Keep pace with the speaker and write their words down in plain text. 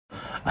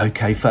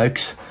Okay,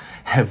 folks,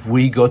 have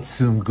we got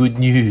some good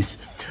news?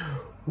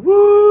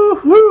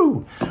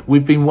 Woohoo!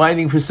 We've been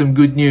waiting for some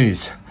good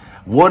news.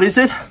 What is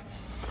it?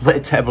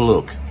 Let's have a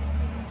look.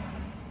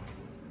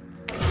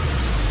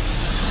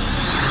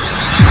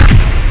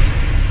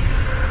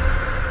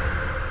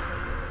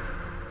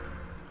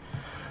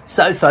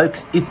 So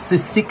folks, it's the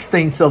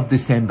 16th of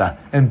December,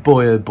 and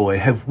boy oh boy,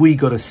 have we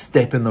got a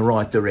step in the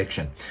right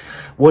direction.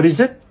 What is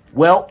it?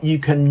 Well, you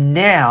can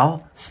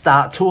now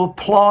start to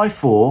apply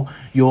for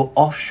your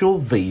offshore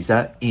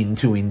visa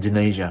into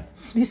Indonesia.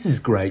 This is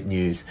great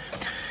news.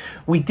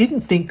 We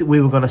didn't think that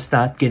we were going to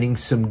start getting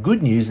some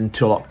good news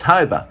until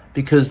October,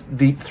 because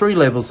the three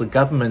levels of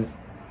government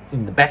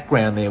in the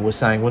background there were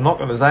saying we're not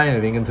going to say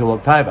anything until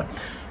October.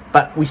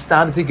 But we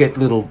started to get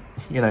little,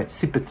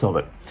 snippets of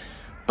it.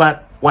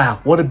 But wow,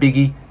 what a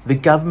biggie. The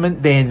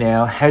government there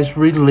now has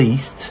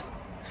released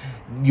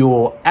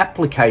your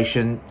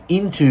application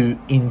into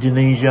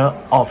Indonesia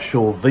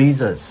offshore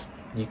visas.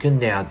 You can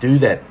now do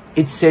that.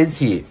 It says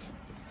here,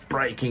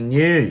 breaking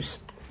news.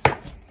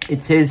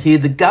 It says here,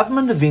 the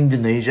government of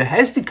Indonesia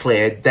has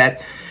declared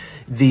that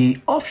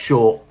the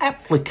offshore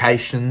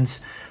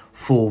applications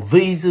for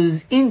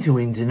visas into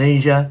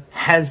Indonesia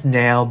has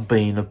now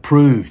been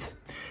approved.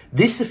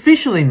 This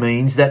officially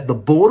means that the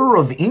border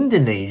of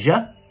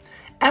Indonesia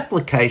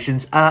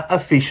applications are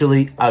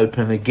officially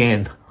open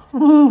again.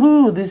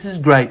 Woohoo, this is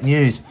great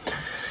news.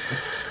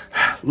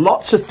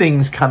 Lots of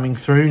things coming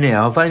through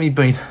now. I've only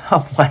been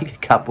awake a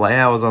couple of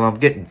hours and I'm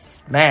getting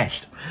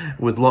smashed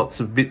with lots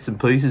of bits and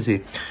pieces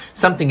here.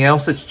 Something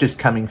else that's just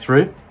coming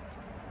through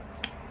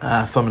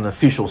from an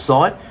official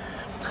site.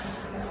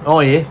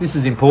 Oh yeah, this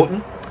is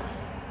important.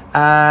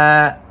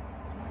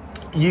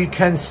 You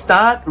can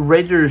start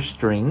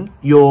registering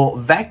your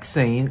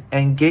vaccine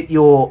and get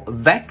your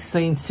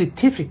vaccine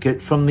certificate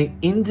from the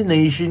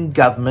Indonesian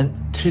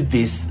government to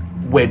this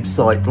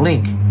website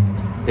link.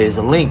 There's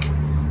a link,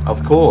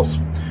 of course.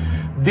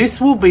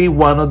 This will be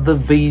one of the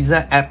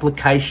visa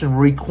application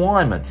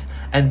requirements,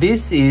 and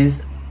this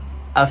is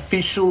a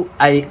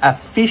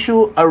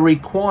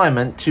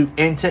requirement to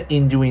enter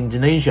into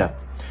Indonesia.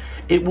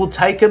 It will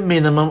take a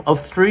minimum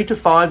of 3 to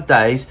 5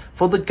 days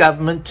for the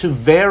government to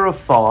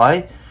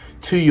verify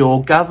to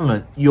your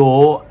government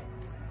your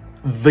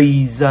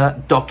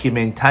visa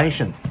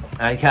documentation.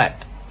 Okay,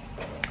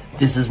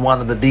 this is one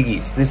of the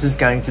biggies. This is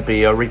going to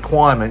be a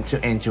requirement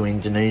to enter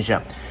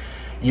Indonesia.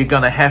 You're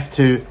going to have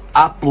to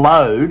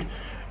upload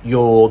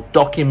your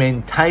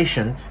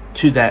documentation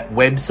to that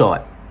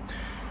website,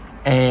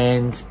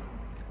 and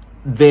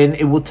then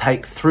it will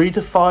take 3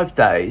 to 5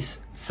 days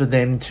for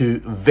them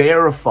to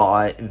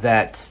verify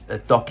that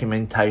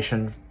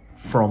documentation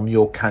from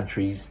your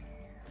country's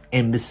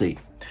embassy.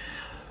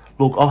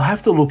 Look, I'll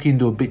have to look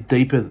into a bit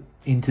deeper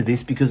into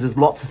this because there's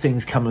lots of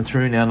things coming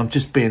through now and I'm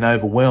just being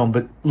overwhelmed.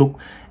 But look,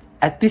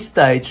 at this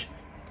stage,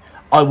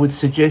 I would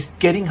suggest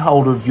getting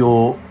hold of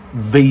your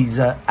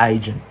visa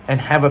agent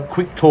and have a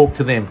quick talk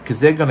to them,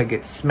 because they're going to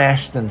get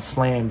smashed and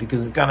slammed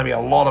because there's going to be a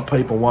lot of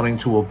people wanting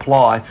to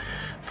apply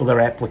for their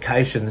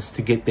applications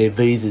to get their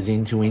visas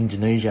into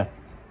Indonesia.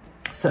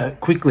 So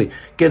quickly,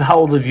 get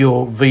hold of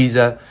your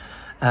visa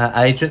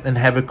agent and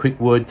have a quick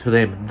word to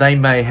them. They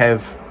may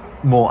have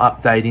more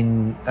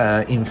updating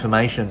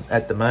information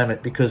at the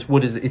moment, because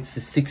it's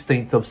the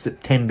 16th of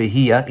September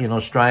here in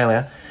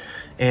Australia,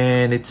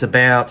 and it's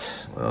about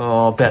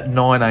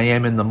 9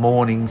 a.m. in the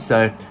morning,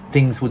 so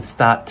things would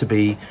start to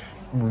be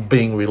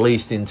being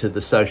released into the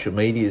social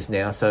medias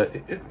now, so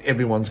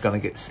everyone's going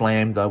to get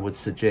slammed, I would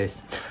suggest.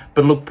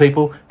 But look,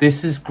 people,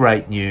 this is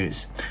great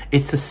news.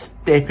 It's a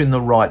step in the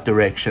right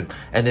direction,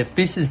 and if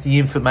this is the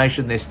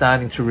information they're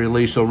starting to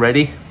release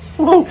already,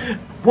 well,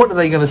 what are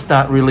they going to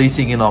start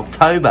releasing in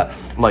October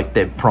like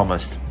they've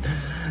promised?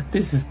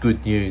 This is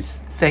good news.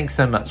 Thanks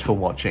so much for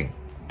watching.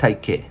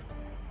 Take care.